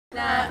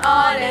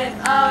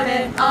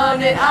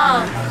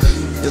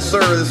Yes, sir,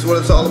 this is what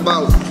it's all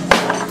about.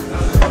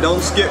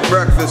 Don't skip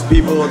breakfast,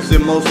 people. It's the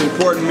most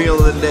important meal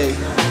of the day.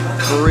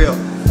 For real.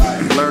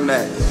 Learn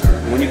that.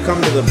 When you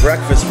come to the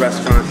breakfast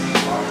restaurant,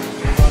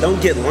 don't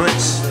get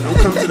lunch. Don't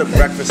come to the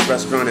breakfast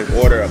restaurant and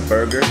order a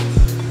burger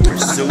or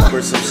soup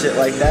or some shit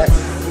like that.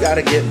 You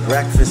gotta get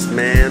breakfast,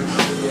 man.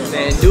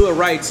 Man, do it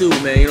right too,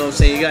 man. You know what I'm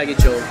saying? You gotta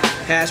get your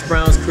hash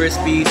browns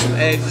crispy, some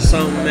eggs or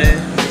something,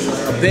 man.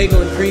 A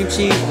bagel and cream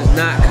cheese does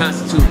not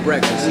constitute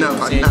breakfast. You know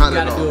what I'm saying? Not You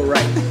at gotta all. do it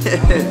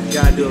right. You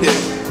gotta do it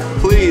right.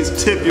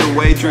 Please tip your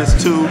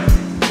waitress too.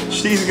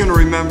 She's gonna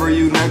remember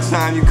you next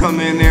time you come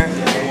in there,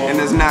 and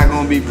it's not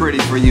gonna be pretty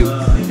for you.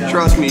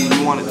 Trust me,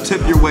 you wanna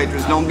tip your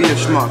waitress, don't be a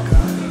schmuck.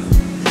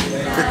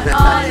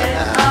 On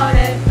it, on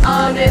it,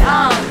 on it,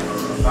 on.